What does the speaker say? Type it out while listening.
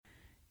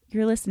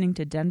You're listening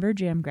to Denver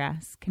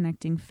Jamgrass,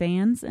 connecting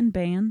fans and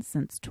bands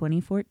since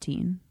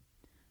 2014.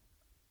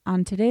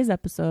 On today's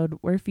episode,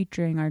 we're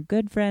featuring our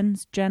good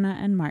friends Jenna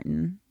and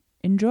Martin.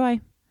 Enjoy!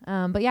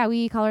 But yeah,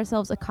 we call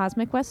ourselves a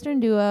cosmic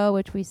western duo,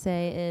 which we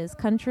say is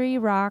country,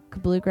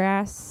 rock,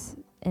 bluegrass,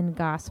 and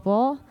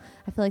gospel.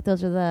 I feel like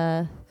those are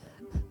the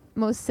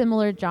most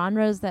similar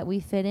genres that we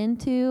fit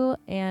into.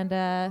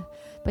 And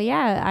but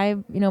yeah,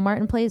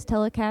 Martin plays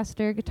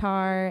Telecaster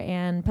guitar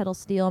and pedal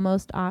steel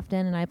most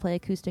often, and I play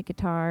acoustic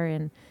guitar,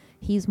 and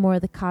he's more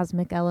the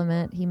cosmic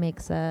element. He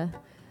makes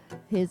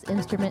his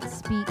instrument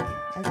speak,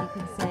 as you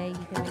can say.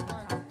 He can make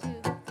 1, 2,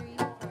 3,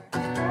 4.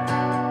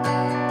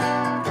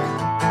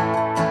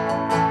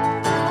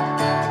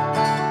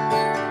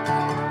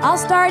 All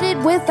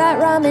started with that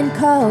rum and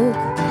coke.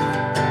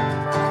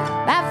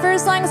 That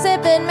first long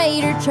sip it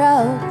made her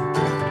choke.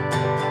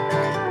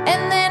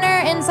 And then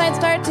her insides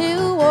start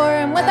to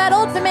warm. With that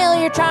old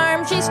familiar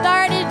charm, she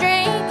started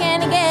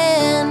drinking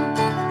again.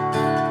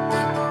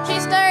 She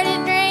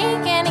started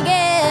drinking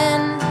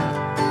again.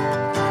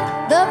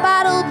 The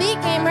bottle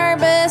became her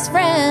best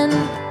friend,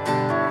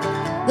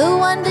 the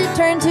one to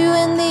turn to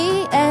in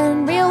the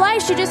end.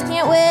 Realized she just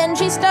can't win.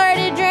 She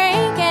started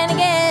drinking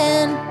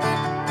again.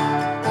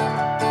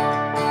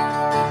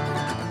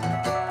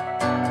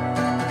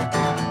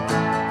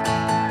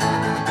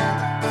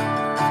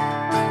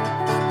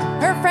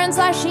 Friends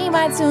thought she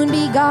might soon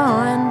be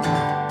gone.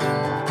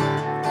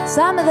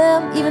 Some of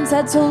them even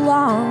said so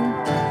long.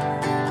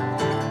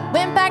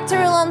 Went back to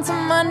her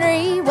lonesome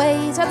wandering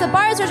ways. At the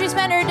bars where she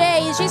spent her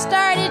days, she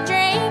started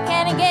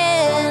drinking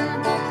again.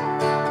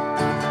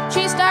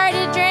 She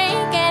started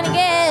drinking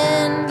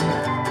again.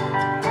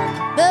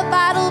 The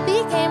bottle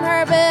became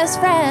her best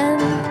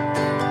friend,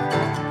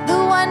 the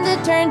one to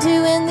turn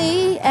to in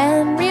the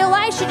end.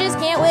 Realized she just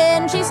can't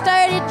win. She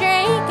started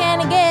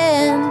drinking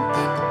again.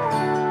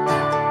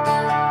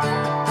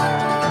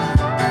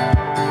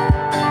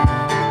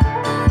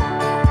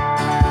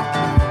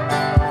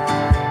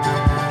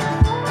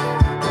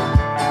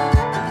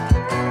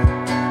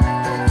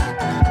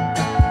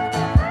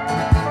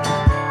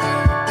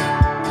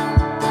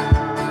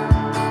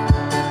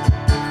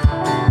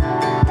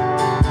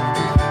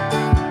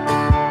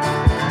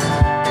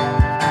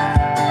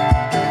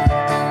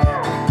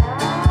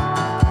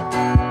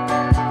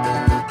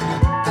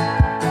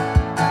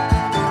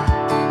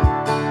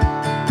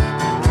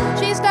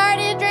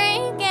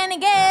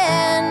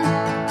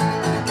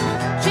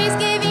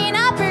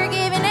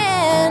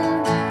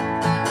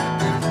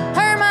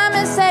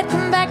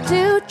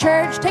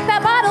 Take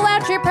that bottle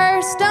out your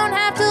purse. Don't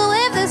have to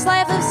live this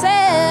life of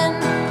sin.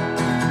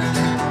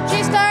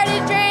 She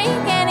started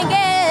drinking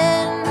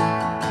again.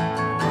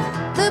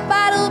 The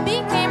bottle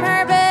became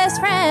her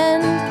best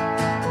friend,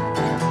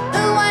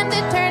 the one to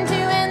turn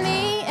to in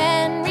the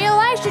end.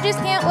 Realized she just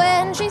can't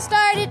win. She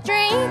started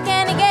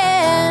drinking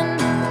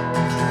again.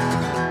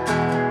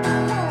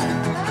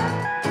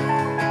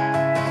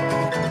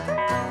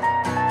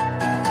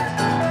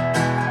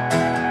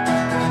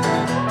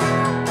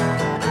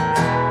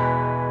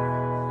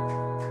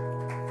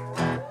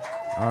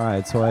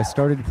 So I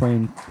started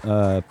playing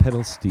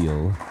pedal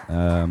steel.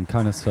 I'm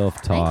kind of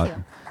self-taught,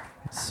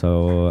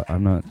 so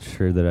I'm not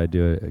sure that I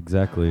do it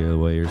exactly the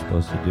way you're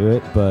supposed to do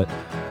it. But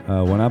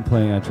when I'm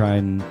playing, I try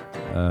and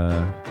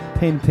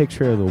paint a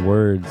picture of the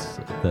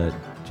words that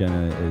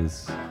Jenna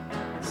is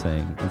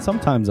saying. And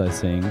sometimes I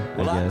sing,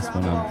 I guess,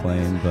 when I'm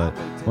playing, but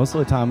most of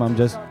the time I'm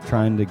just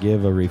trying to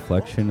give a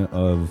reflection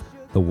of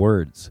the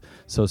words.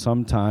 So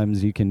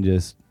sometimes you can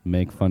just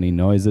make funny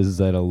noises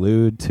that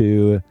allude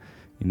to,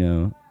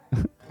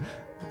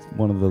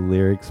 one of the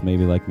lyrics,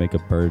 maybe like make a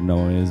bird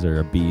noise or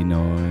a bee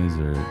noise,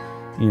 or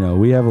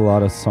we have a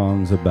lot of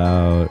songs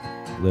about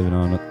living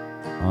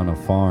on a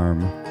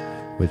farm,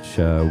 which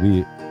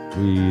we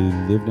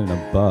lived in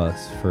a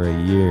bus for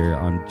a year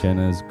on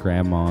Jenna's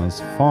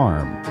grandma's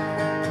farm.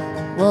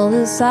 Well,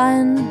 the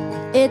sun,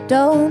 it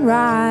don't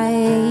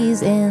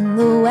rise in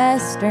the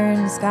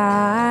western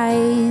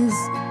skies,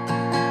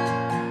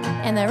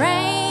 and the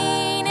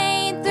rain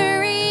ain't the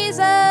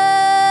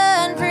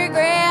reason for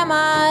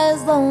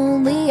grandma's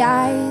lonely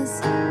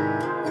eyes.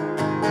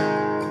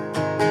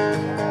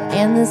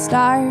 And the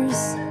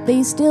stars,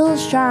 they still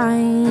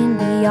shine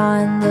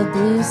beyond the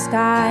blue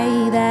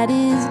sky that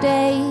is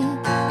day.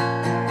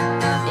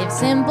 If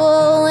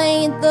simple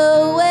ain't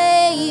the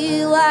way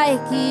you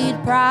like,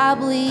 you'd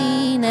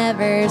probably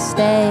never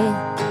stay.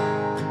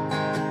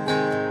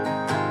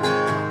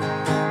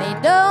 They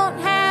don't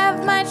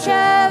have much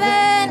of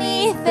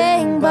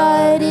anything,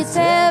 but it's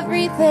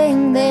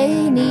everything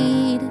they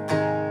need.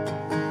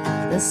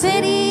 The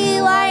city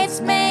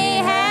lights may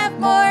have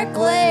more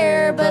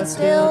glare, but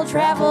still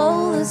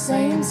travel the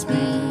same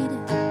speed.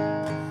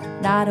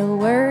 Not a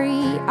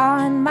worry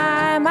on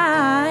my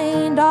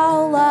mind,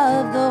 all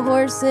of the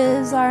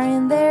horses are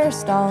in their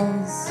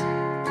stalls.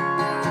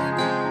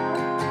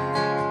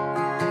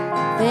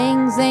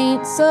 Things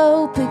ain't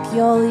so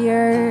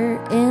peculiar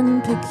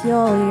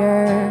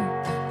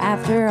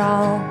after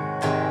all.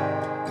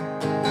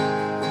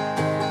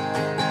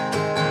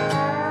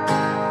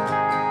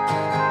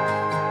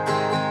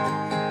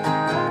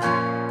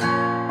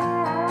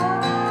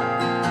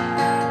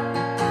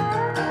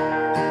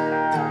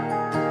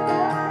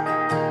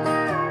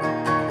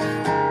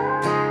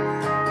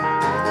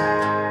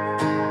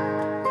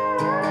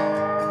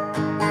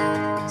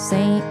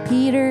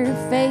 Peter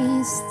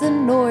faced the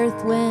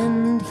north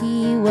wind,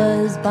 he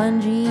was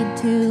bungeed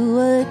to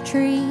a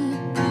tree.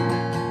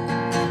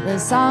 The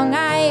song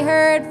I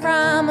heard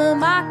from a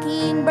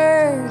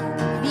mockingbird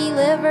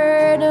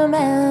delivered a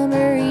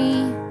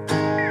memory.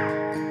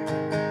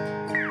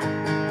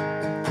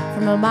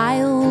 From a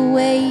mile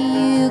away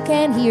you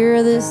can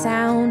hear the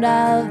sound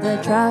of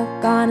the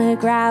truck on a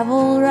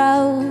gravel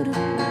road.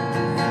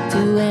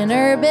 To an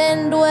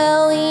urban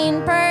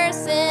dwelling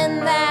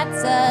person,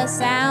 that's a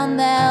sound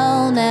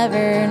they'll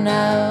never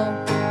know.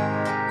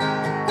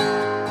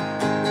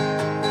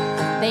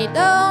 They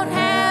don't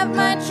have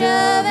much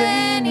of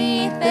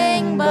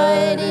anything,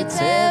 but it's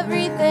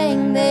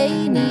everything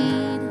they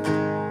need.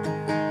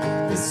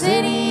 The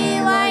city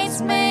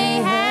lights may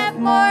have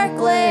more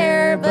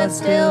glare, but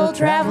still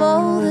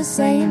travel the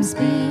same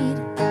speed.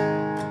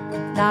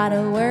 Not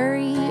a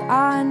worry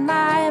on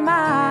my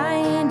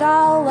mind,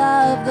 all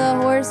of the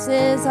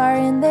horses are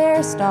in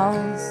their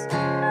stalls.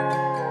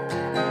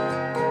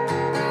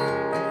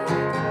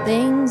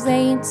 Things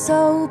ain't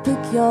so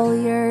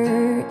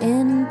peculiar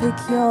in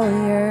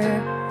peculiar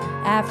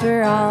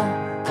after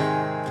all.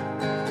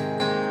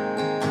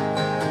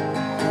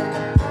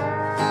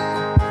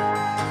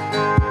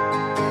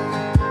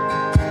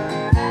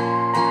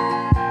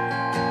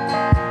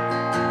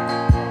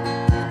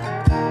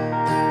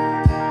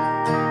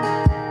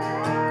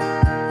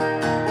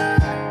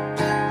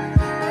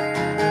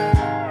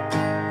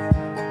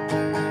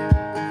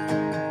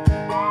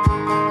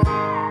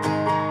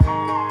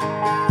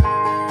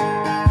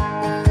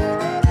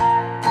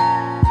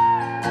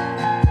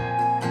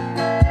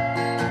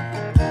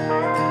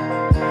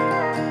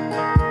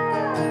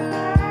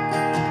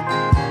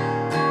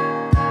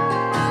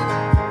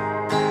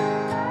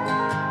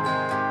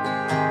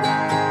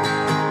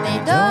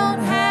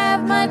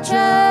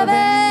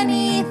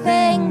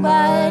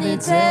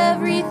 It's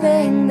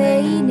everything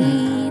they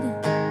need.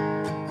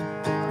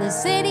 The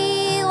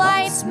city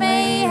lights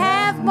may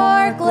have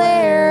more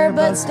glare,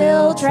 but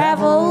still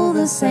travel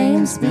the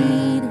same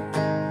speed.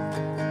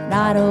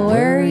 Not a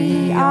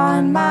worry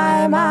on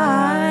my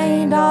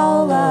mind,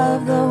 all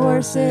of the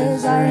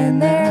horses are in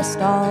their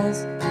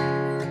stalls.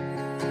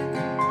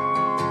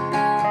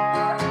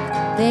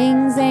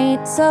 Things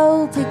ain't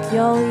so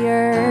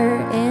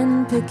peculiar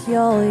in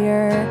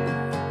peculiar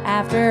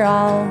after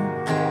all.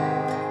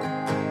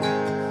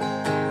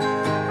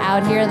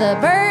 Out here the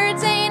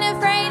birds ain't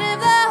afraid of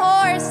the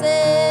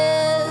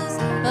horses,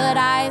 but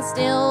I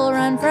still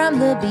run from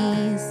the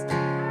bees.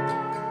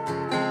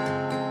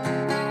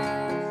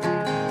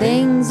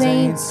 Things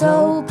ain't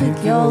so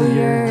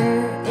peculiar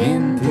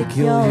in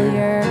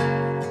peculiar.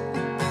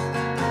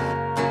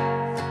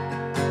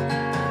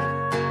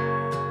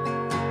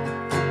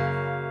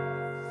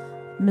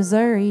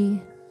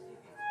 Missouri.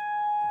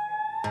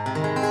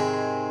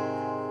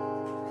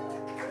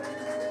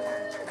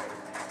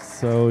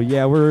 So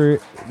yeah,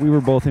 we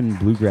were both in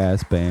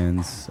bluegrass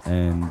bands,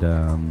 and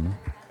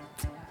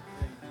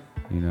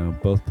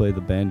both played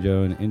the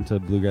banjo and into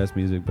bluegrass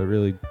music, but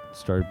really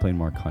started playing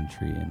more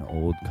country. And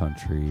old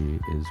country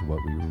is what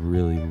we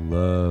really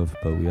love,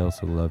 but we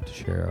also love to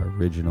share our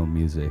original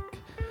music,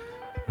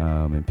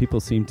 and people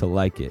seem to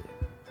like it,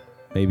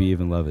 maybe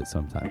even love it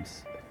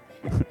sometimes.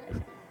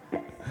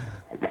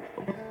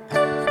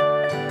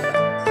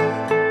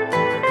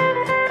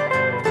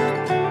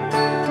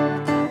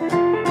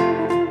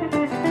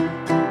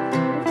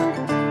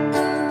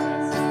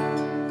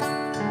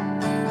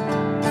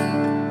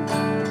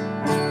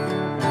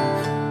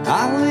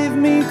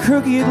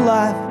 Crooked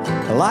life,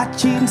 I like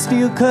cheat and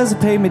steal cause it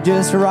pay me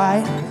just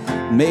right.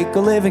 Make a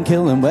living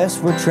killing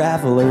westward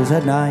travelers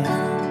at night.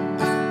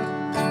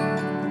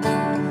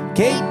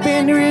 Kate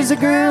Bender is a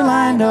girl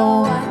I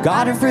know,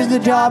 got her for the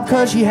job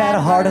cause she had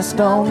a heart of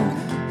stone.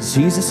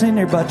 She's a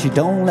sinner but she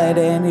don't let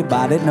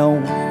anybody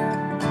know.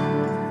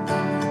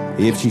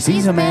 If she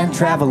sees a man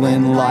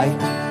traveling light,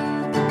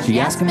 she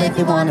asks him if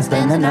they want to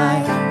spend the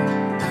night.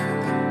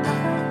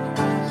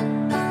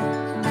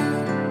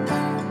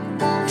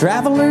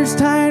 Traveler's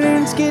tired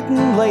and it's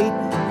getting late.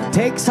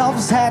 Takes off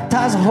his hat,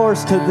 ties a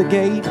horse to the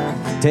gate.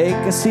 Take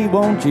a seat,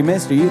 won't you,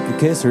 mister? You can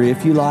kiss her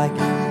if you like.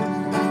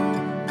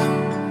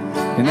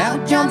 And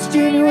out jumps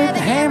Junior with a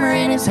hammer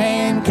in his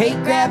hand.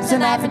 Kate grabs a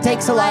knife and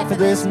takes the life of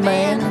this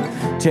man.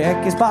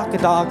 Check his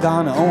pocket,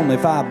 doggone it, only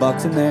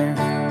 $5 in there.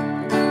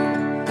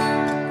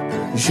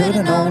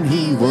 Should've known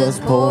he was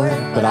poor,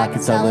 but I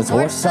could sell his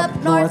horse up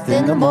north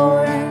in the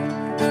moor.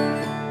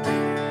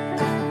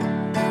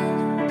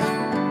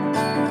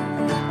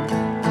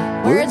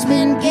 Word's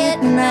been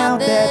getting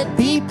out that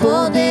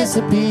people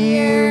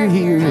disappear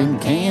here in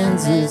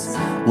Kansas.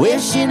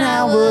 Wishing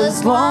I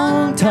was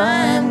long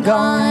time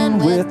gone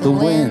with the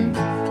wind.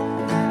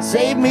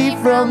 Save me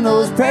from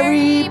those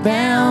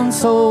prairie-bound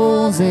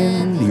souls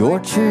in the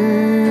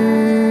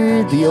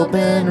orchard, the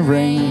open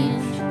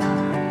range.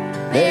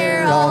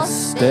 There I'll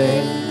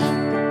stay.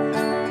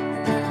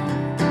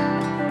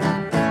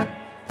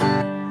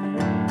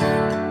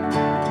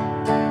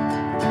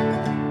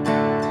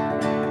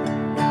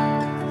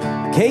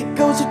 Kate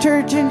goes to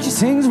church and she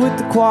sings with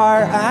the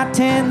choir. I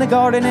tend the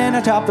garden and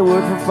I chop the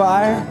wood for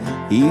fire.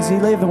 Easy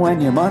living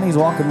when your money's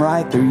walking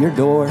right through your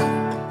door.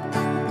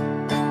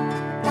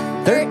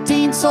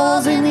 13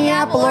 souls in the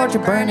apple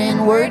orchard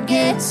burning. Word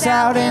gets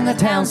out and the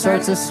town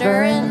starts a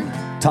stirring.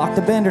 Talk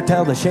to Bender,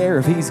 tell the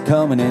sheriff he's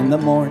coming in the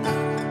morning.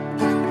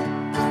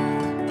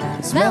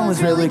 The smell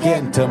is really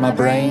getting to my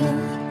brain.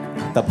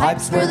 The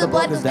pipes where the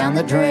blood goes down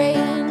the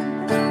drain.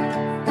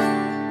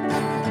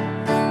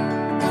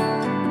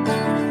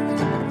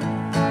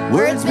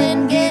 Word's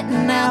been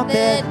getting out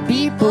that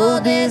people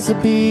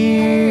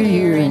disappear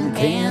here in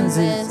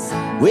Kansas.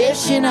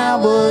 Wishing I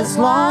was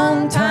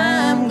long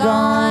time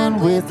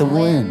gone with the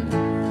wind.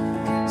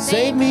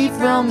 Save me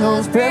from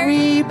those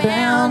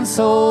prairie-bound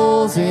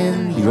souls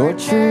in the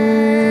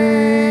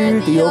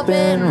orchard, the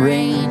open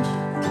range.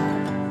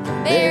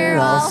 There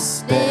I'll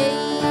stay.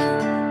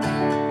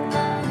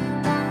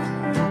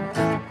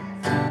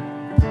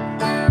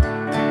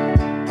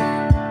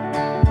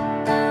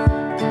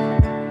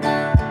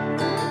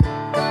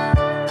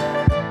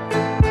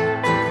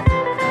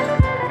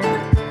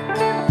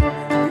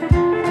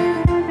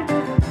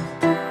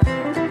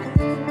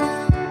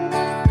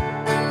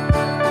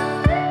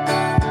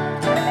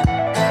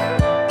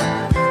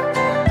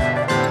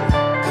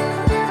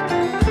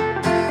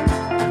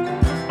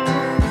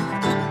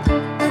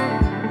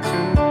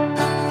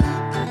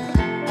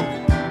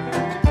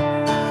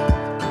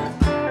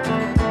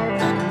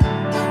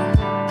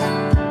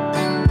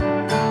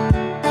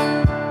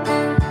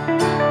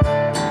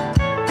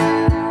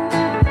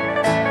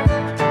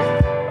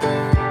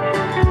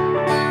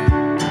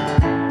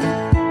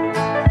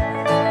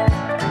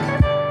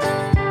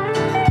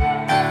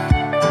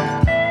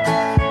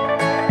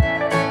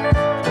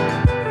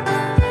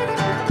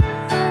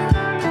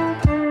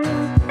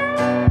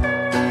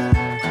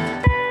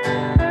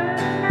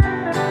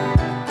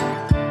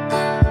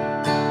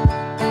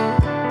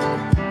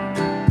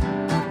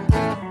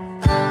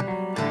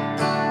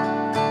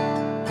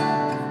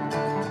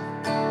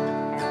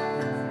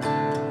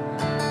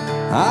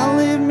 I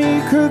live me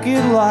a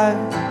crooked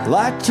life,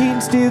 like cheating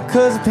steal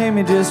cause they pay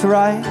me just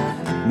right.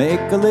 Make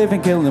a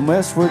living killing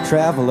westward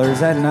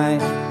travelers at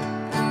night.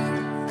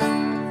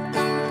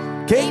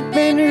 Kate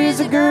Bender is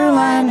a girl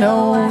I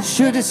know.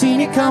 Should've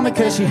seen it coming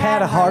cause she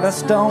had a heart of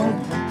stone.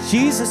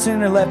 She's a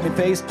sinner left me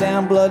face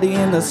down bloody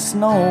in the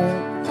snow.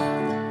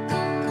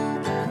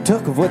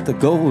 Took her with the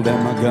gold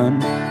and my gun.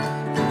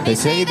 They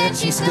say that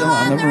she's still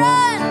on the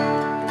run.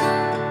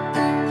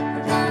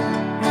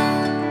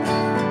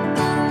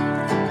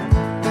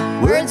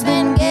 Word's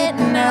been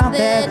getting out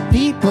that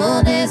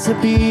people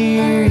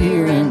disappear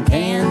here in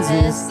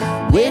Kansas.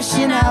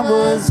 Wishing I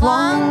was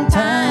long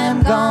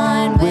time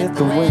gone with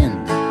the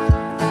wind.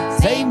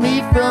 Save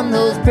me from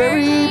those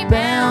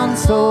prairie-bound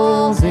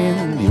souls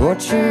in the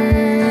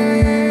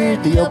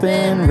orchard, the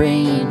open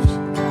range.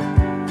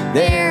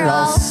 There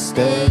I'll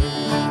stay.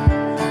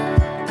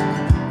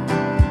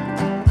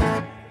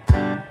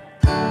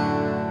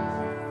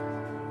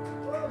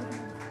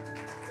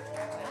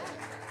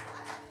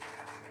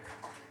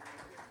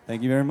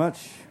 Thank you very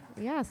much.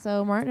 Yeah,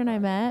 so Martin and I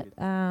met,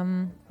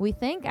 we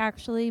think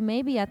actually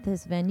maybe at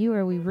this venue,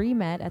 or we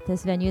re-met at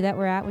this venue that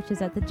we're at, which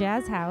is at the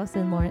Jazz House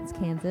in Lawrence,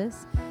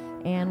 Kansas.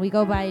 And we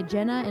go by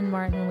Jenna and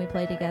Martin. We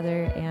play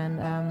together,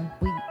 and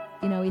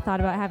we thought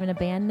about having a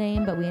band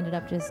name, but we ended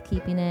up just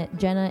keeping it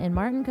Jenna and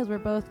Martin because we're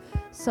both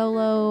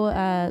solo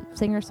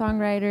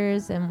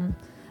singer-songwriters, and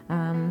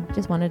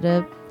just wanted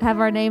to have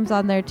our names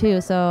on there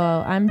too.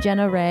 So I'm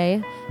Jenna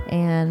Ray,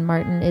 and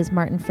Martin is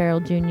Martin Farrell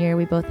Jr.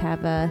 We both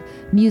have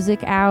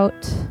music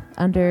out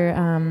under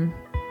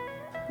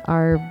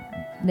our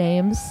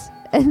names,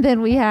 and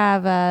then we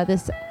have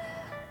this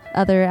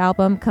other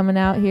album coming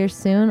out here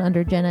soon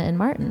under Jenna and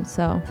Martin.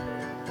 So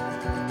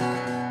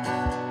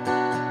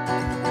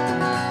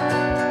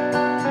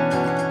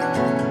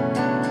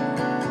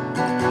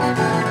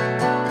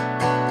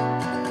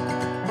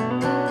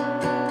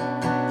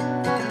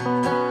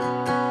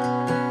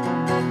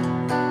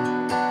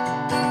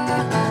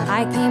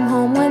I came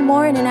home one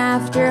morning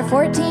after a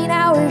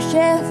 14-hour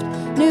shift.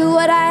 Knew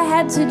what I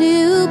had to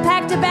do,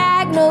 packed a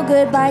bag, no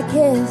goodbye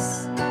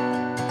kiss.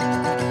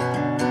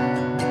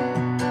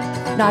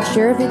 Not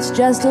sure if it's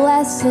just a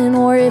lesson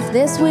or if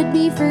this would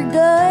be for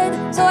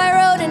good. So I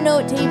wrote a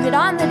note, taped it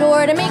on the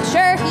door to make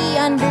sure he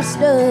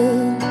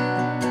understood.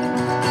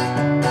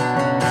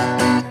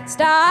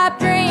 Stop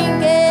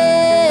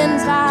drinking,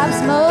 stop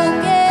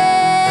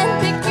smoking,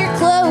 pick your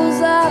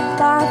clothes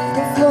up off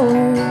the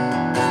floor.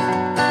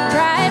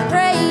 Try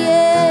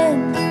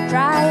praying,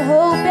 try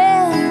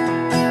hoping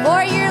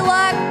for your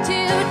luck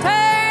to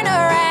turn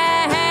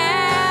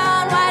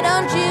around. Why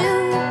don't you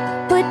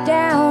put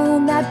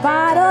down that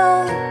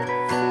bottle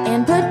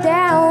and put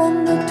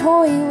down the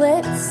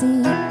toilet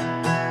seat?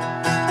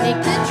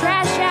 Take the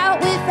trash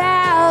out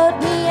without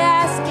me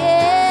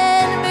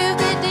asking. Move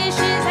the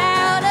dishes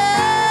out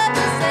of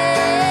the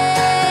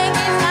sink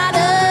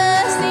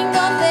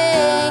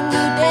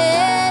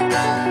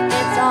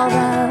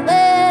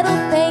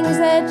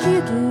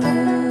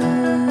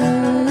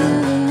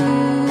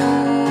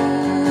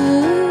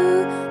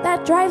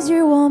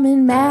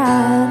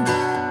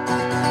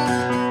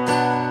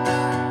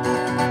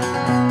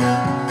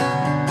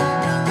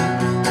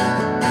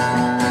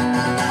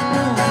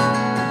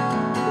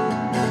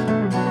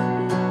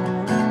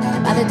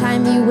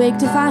wake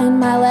to find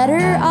my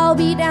letter. I'll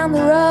be down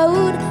the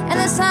road, and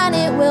the sun,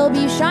 it will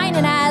be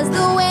shining as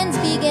the winds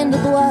begin to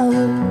blow.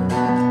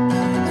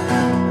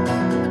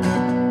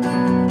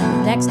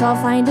 Next I'll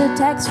find a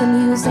text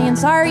from you saying,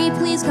 sorry,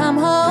 please come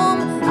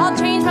home. I'll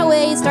change my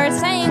ways, start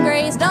saying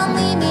grace, don't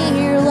leave me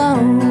here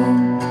alone.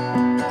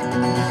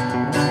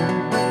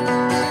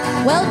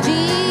 Well,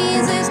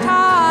 Jesus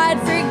taught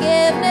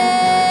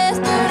forgiveness,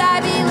 but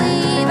I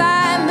believe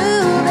I'm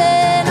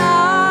moving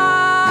on.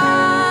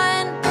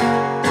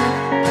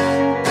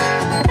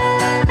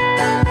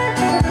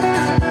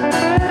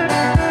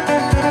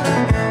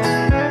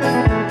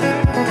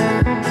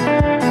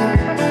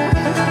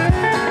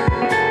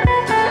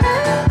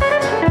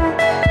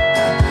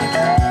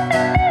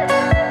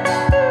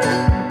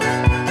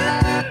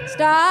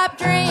 Stop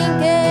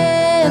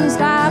drinking,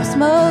 stop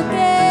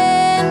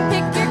smoking,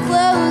 pick your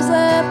clothes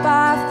up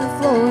off the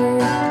floor.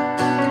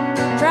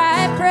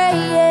 Try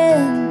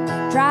praying,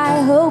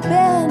 try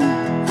hoping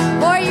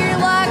for your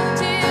luck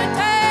to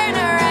turn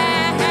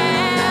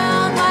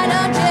around. Why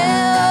don't you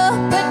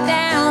put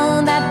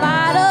down that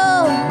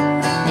bottle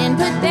and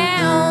put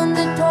down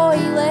the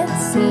toilet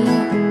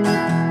seat?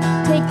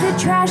 Take the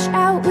trash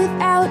out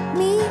without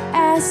me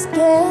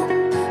asking.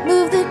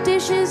 Move the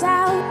dishes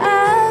out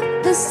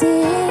of the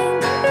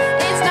sink.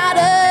 It's not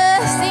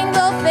a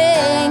single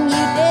thing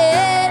you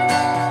did,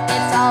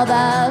 it's all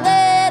the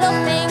little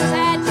things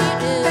that you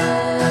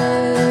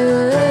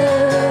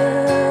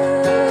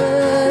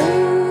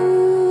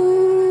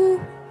do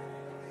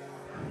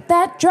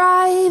that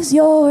drives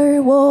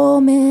your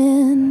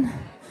woman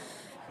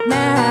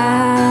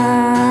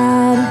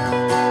mad.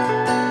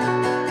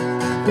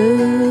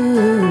 Ooh.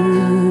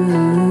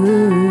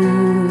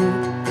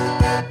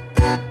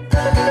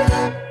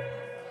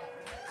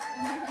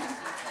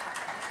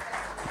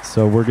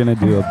 So we're going to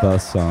do a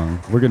bus song.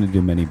 We're going to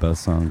do many bus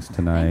songs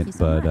tonight,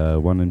 so but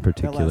one in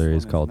particular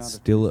is called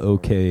Still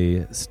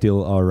Okay,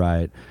 Still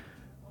Alright.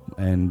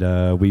 And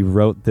we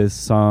wrote this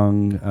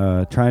song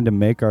trying to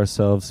make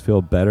ourselves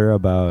feel better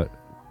about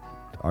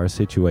our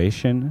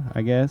situation,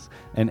 I guess.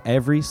 And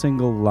every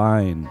single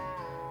line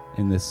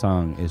in this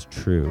song is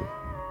true.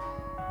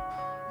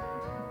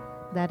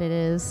 That it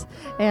is.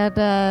 And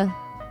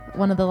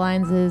one of the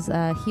lines is,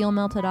 heel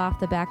melted off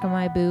the back of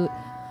my boot,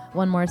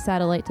 one more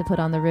satellite to put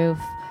on the roof.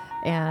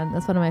 And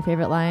that's one of my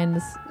favorite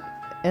lines.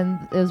 And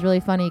it was really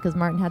funny because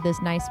Martin had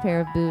this nice pair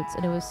of boots,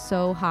 and it was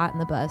so hot in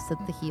the bus that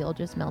the heel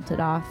just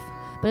melted off.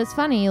 But it's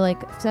funny, like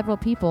several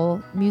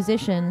people,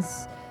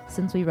 musicians,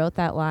 since we wrote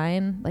that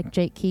line, like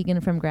Jake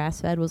Keegan from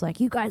Grassfed was like,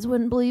 you guys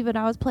wouldn't believe it,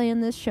 I was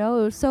playing this show,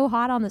 it was so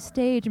hot on the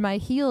stage, my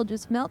heel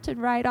just melted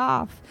right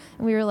off.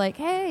 And we were like,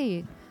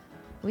 hey,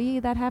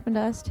 that happened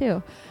to us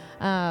too.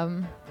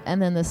 And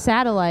then the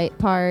satellite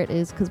part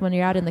is because when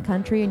you're out in the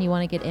country and you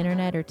want to get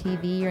internet or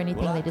TV or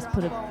anything, they just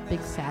put a big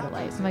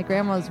satellite. So my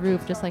grandma's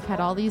roof just like had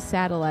all these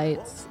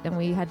satellites, and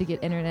we had to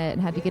get internet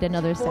and had to get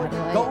another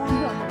satellite.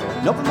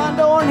 Open my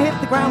door and hit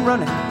the ground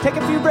running. Take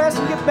a few breaths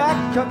and get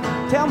back.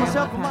 Tell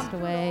myself Grandma passed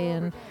away,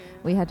 and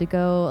we had to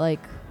go,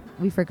 like,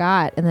 we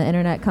forgot, and the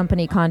internet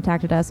company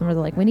contacted us and was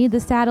like, we need the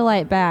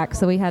satellite back.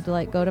 So we had to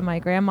like go to my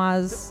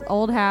grandma's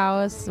old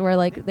house where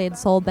like they'd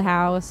sold the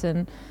house,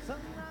 and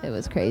it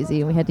was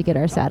crazy. We had to get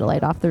our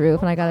satellite off the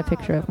roof, and I got a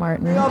picture of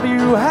Martin.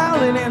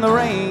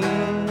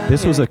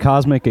 This was a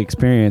cosmic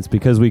experience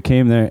because we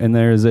came there, and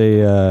there's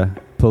a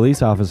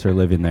police officer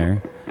living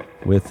there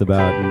with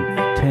about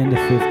 10 to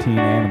 15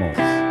 animals.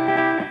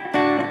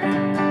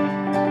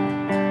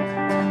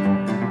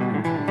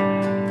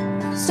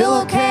 Still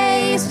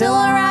okay, still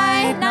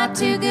alright, not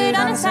too good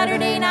on a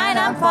Saturday night.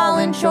 I'm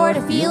falling short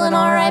of feeling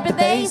alright, but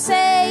they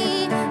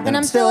say that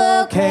I'm still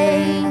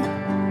okay.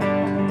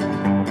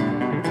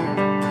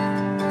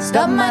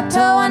 Stubbed my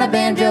toe on a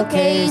banjo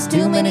case,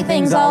 too many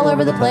things all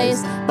over the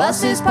place.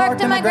 Buses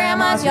parked in my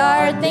grandma's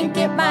yard, think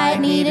it might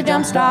need a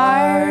jump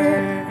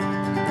start.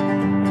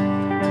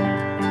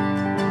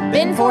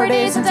 Been 4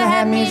 days since I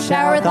had me a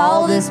shower, with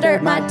all this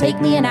dirt might take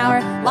me an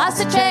hour.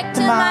 Lost a check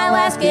to my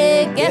last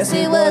gig, guess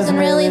it wasn't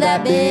really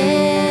that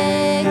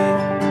big.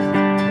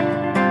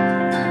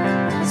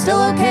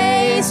 Still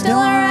okay, still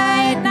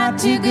alright, not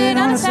too good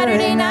on a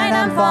Saturday night.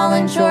 I'm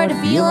falling short of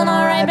feeling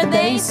alright, but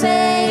they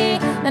say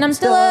that I'm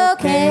still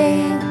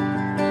okay.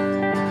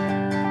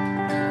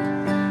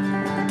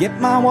 Get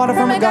my water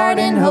From a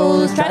garden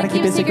hose, try to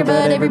keep it secret,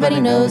 but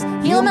everybody knows.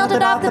 Heel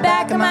melted off the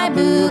back of my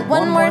boot,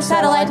 one more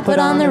satellite to put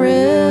on the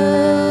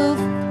roof.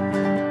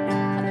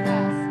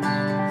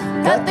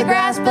 Cut the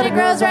grass, but it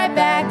grows right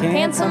back.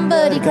 Can't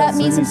somebody cut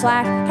me some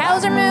slack?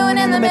 Cows are mooing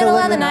in the middle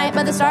of the night,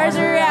 but the stars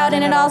are out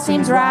and it all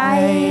seems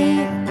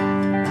right.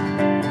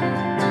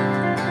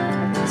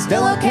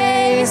 Still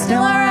okay,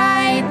 still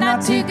alright,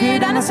 not too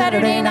good on a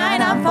Saturday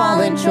night. I'm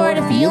falling short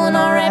of feeling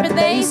alright, but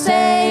they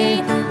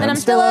say that I'm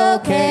still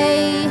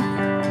okay.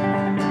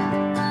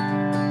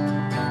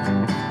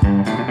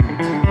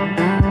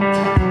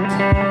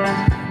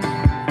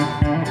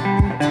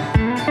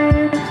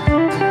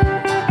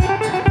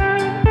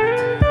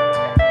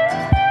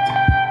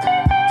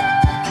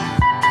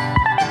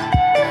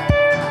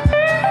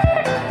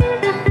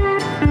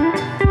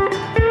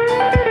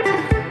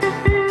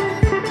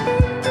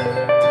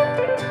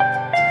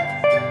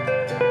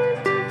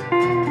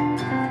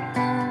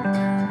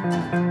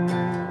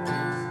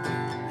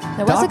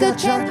 good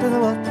chance. to the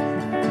what? There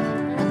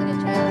was a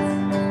good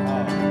chance.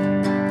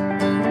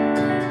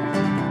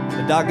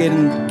 The dog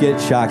didn't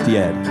get shocked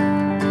yet.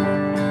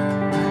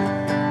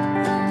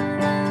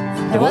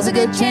 There was a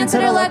good chance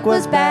that our luck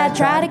was bad.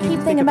 Try to keep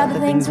thinking about the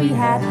things we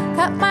had.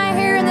 Cut my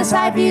hair in the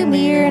side view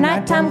mirror.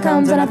 Nighttime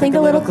comes and I think a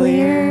little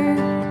clear. Here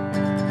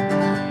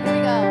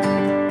we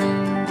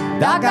go.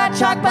 Dog got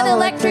shocked by the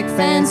electric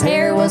fence.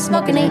 Hair was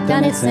smoking, ain't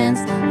done it since.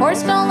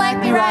 Horse don't like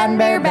me riding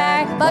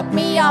bareback. Bucked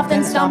me off,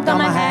 then stomped on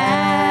my hat.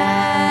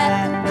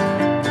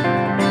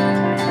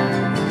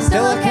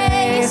 Still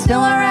okay, still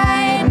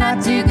alright.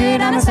 Not too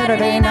good on a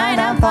Saturday night.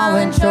 I'm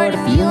falling short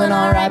of feeling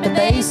alright, but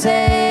they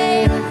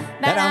say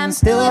that I'm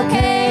still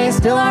okay,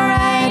 still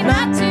alright.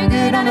 Not too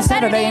good on a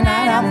Saturday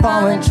night. I'm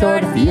falling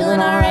short of feeling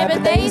alright,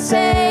 but they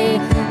say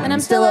that I'm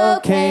still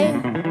okay.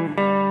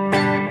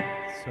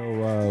 So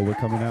we're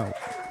coming out,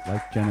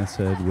 like Jenna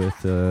said,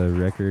 with a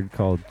record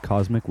called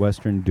Cosmic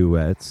Western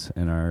Duets,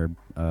 and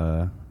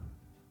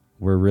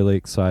we're really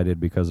excited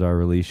because our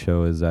release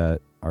show is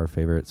at our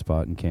favorite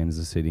spot in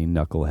Kansas City,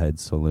 Knucklehead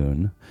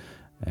Saloon.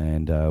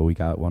 And we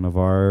got one of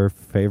our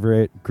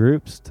favorite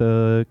groups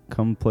to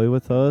come play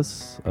with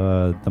us,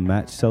 the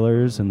Match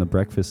Sellers and the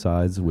Breakfast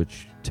Sides,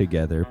 which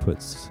together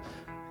puts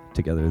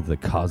together the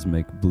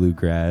Cosmic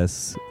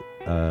Bluegrass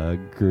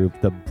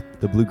group,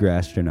 the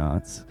Bluegrass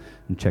Astronauts.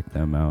 And check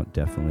them out,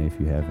 definitely, if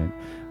you haven't.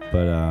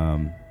 But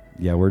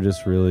yeah, we're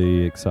just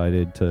really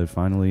excited to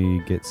finally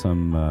get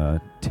some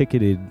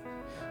ticketed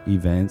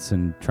events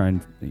and try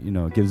and,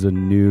 it gives a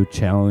new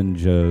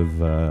challenge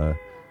of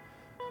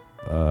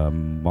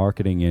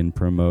marketing and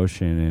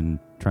promotion and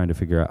trying to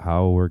figure out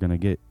how we're going to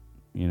get,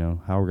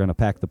 how we're going to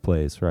pack the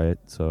place, right?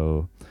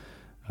 So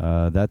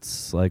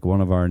that's like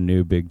one of our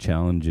new big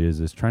challenges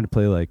is trying to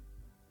play like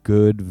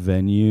good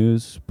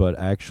venues, but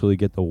actually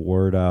get the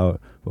word out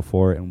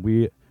before.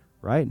 And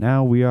right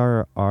now we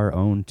are our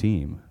own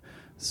team.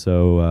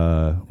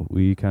 So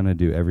we kind of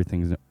do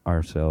everything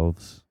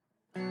ourselves.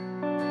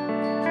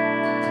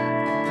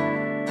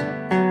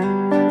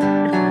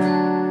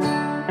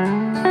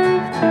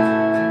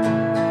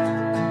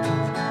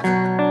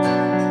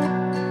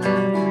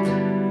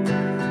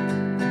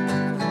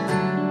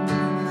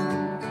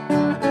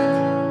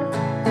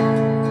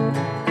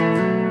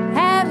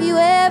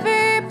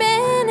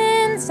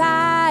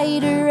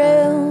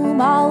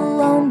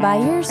 By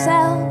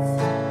yourself,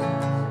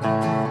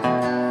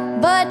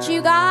 but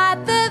you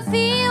got the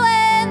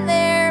feeling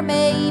there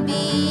may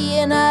be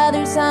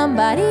another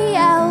somebody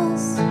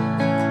else.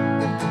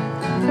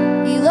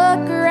 You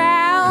look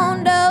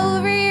around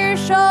over your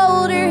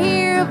shoulder,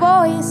 hear a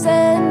voice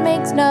that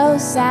makes no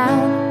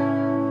sound.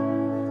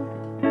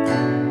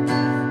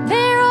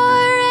 There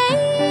are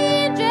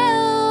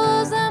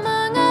angels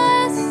among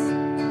us,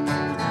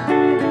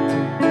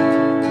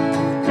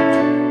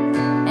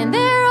 and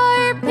there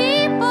are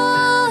people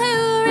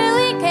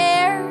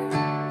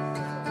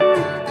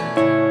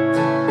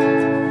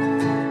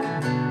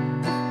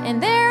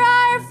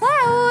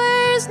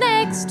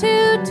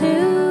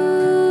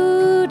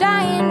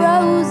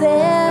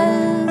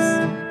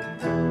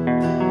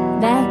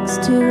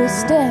to a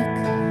stick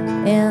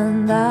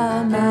in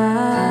the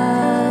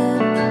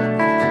mud.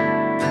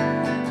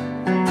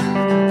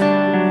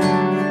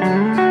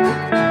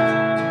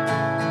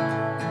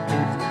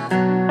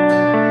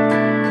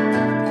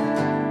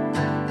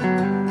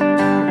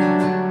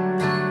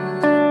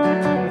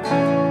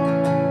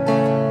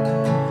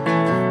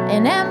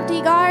 An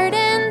empty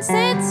garden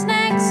sits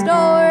next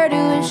door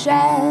to a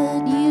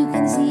shed. You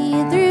can see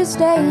it through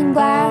stained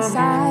glass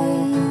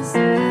eyes.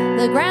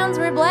 The grounds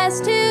were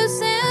blessed too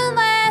soon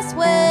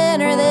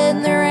winter,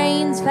 then the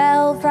rains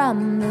fell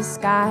from the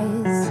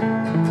skies.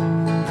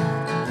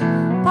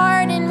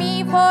 Pardon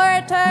me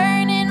for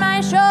turning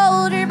my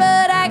shoulder,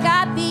 but I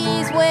got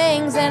these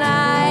wings and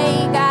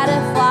I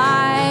gotta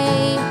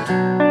fly.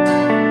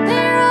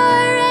 There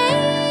are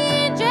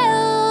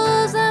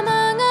angels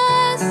among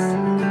us,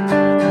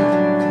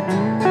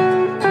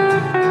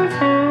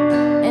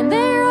 and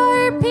there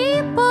are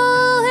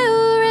people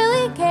who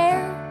really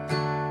care.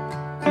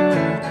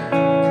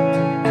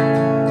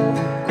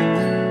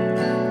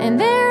 And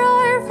there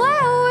are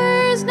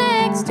flowers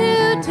next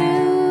to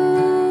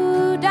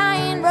two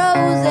dying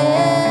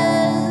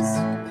roses,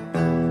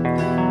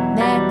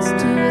 next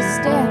to a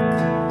stick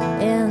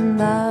in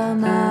the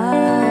mud.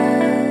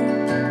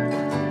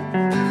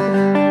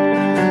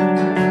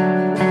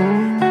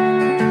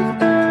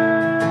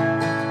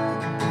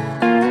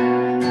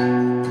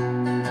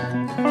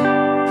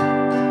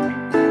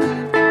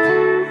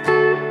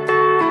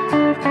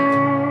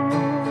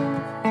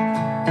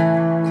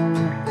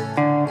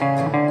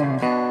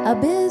 A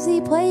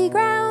busy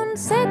playground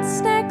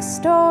sits next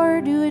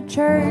door to a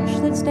church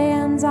that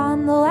stands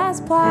on the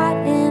last plot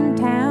in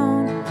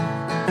town.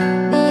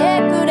 The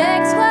echoed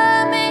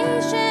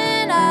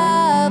exclamation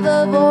of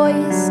a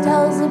voice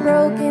tells the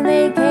broken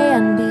they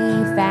can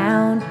be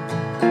found.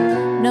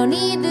 No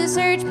need to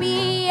search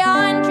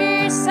beyond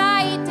your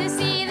sight to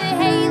see the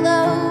halo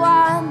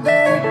on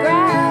the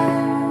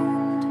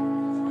ground.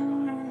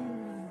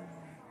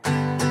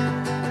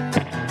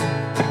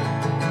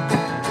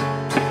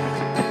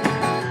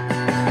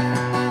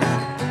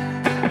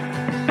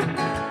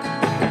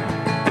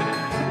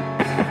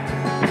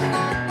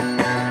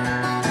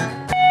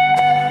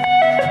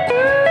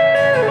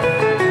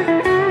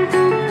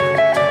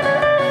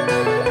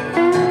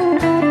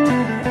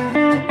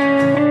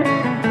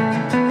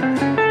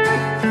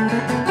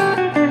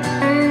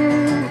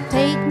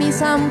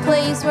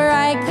 someplace where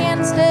I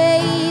can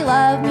stay.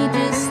 Love me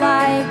just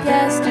like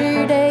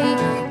yesterday.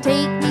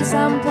 Take me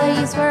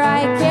someplace where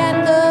I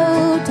can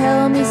go.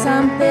 Tell me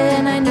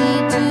something I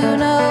need to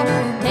know.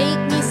 Take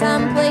me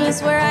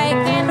someplace where I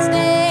can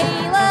stay.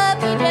 Love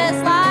me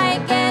just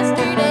like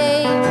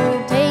yesterday.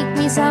 Take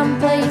me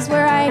someplace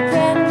where I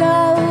can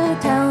go.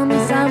 Tell me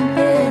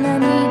something I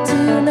need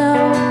to know.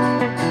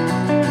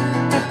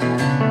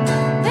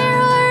 There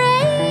are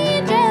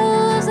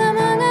angels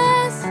among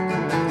us,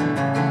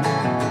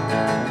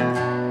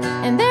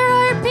 and there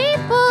are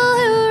people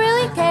who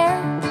really care.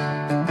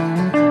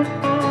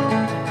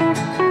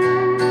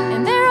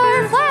 And there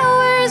are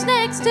flowers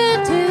next to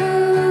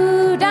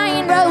two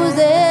dying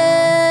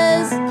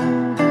roses,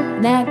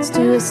 next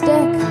to a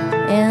stick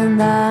in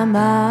the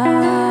mud.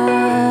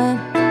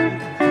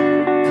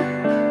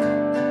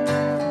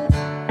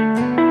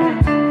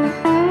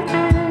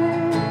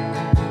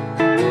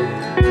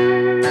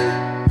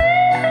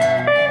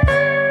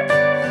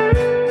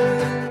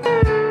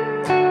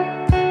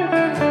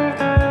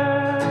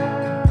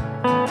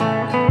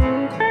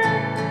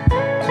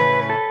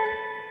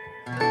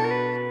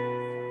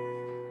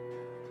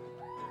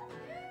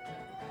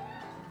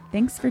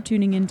 Thanks for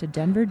tuning in to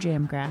Denver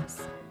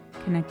Jamgrass,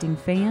 connecting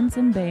fans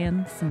and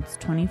bands since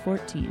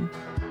 2014.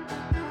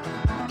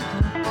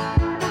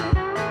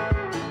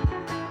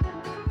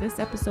 This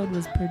episode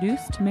was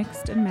produced,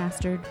 mixed, and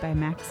mastered by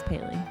Max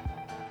Paley.